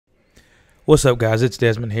What's up, guys? It's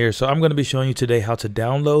Desmond here. So I'm going to be showing you today how to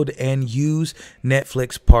download and use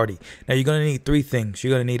Netflix Party. Now you're going to need three things. You're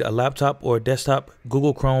going to need a laptop or a desktop,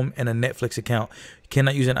 Google Chrome, and a Netflix account. You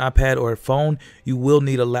cannot use an iPad or a phone. You will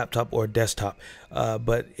need a laptop or a desktop.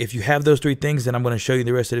 But if you have those three things, then I'm going to show you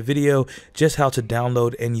the rest of the video just how to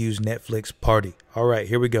download and use Netflix Party. All right,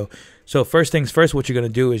 here we go. So first things first, what you're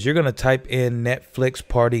going to do is you're going to type in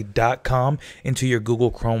netflixparty.com into your Google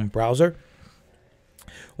Chrome browser.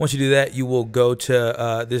 Once you do that, you will go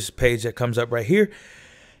to this page that comes up right here.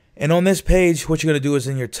 And on this page, what you're going to do is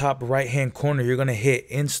in your top right-hand corner, you're going to hit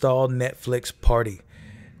Install Netflix Party.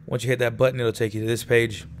 Once you hit that button, it'll take you to this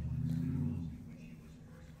page.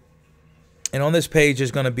 And on this page,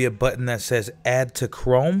 there's going to be a button that says Add to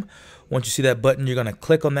Chrome. Once you see that button, you're going to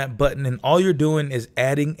click on that button, and all you're doing is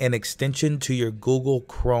adding an extension to your Google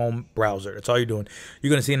Chrome browser. That's all you're doing. You're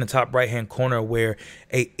going to see in the top right-hand corner where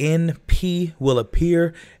a NP will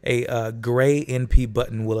appear, a gray NP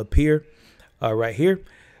button will appear right here.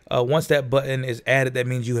 Once that button is added, that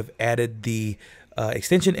means you have added the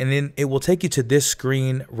extension, and then it will take you to this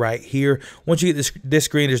screen right here. Once you get this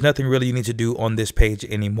screen, there's nothing really you need to do on this page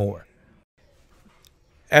anymore.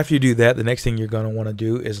 After you do that, the next thing you're going to want to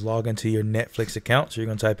do is log into your Netflix account. So you're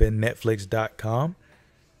going to type in netflix.com.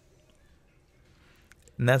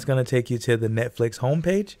 And that's going to take you to the Netflix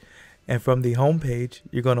homepage. And from the homepage,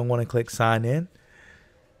 you're going to want to click sign in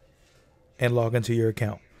and log into your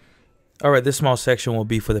account. All right, this small section will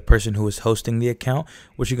be for the person who is hosting the account.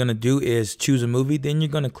 What you're going to do is choose a movie. Then you're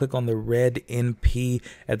going to click on the red NP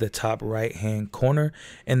at the top right-hand corner,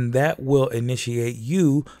 and that will initiate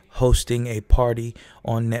you hosting a party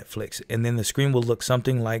on Netflix. And then the screen will look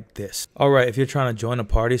something like this. All right, if you're trying to join a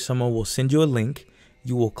party, someone will send you a link.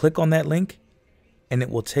 You will click on that link, and it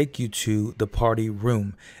will take you to the party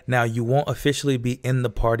room. Now, you won't officially be in the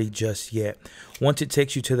party just yet. Once it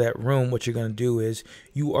takes you to that room, what you're going to do is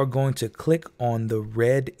you are going to click on the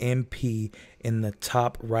red MP in the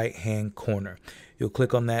top right-hand corner. You'll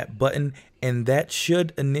click on that button, and that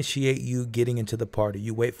should initiate you getting into the party.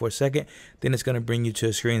 You wait for a second, then it's going to bring you to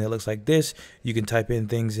a screen that looks like this. You can type in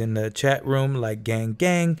things in the chat room like gang,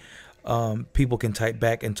 gang. People can type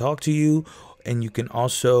back and talk to you, and you can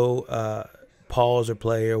also pause or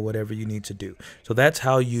play or whatever you need to do. So that's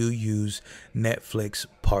how you use Netflix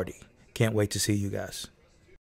Party. Can't wait to see you guys.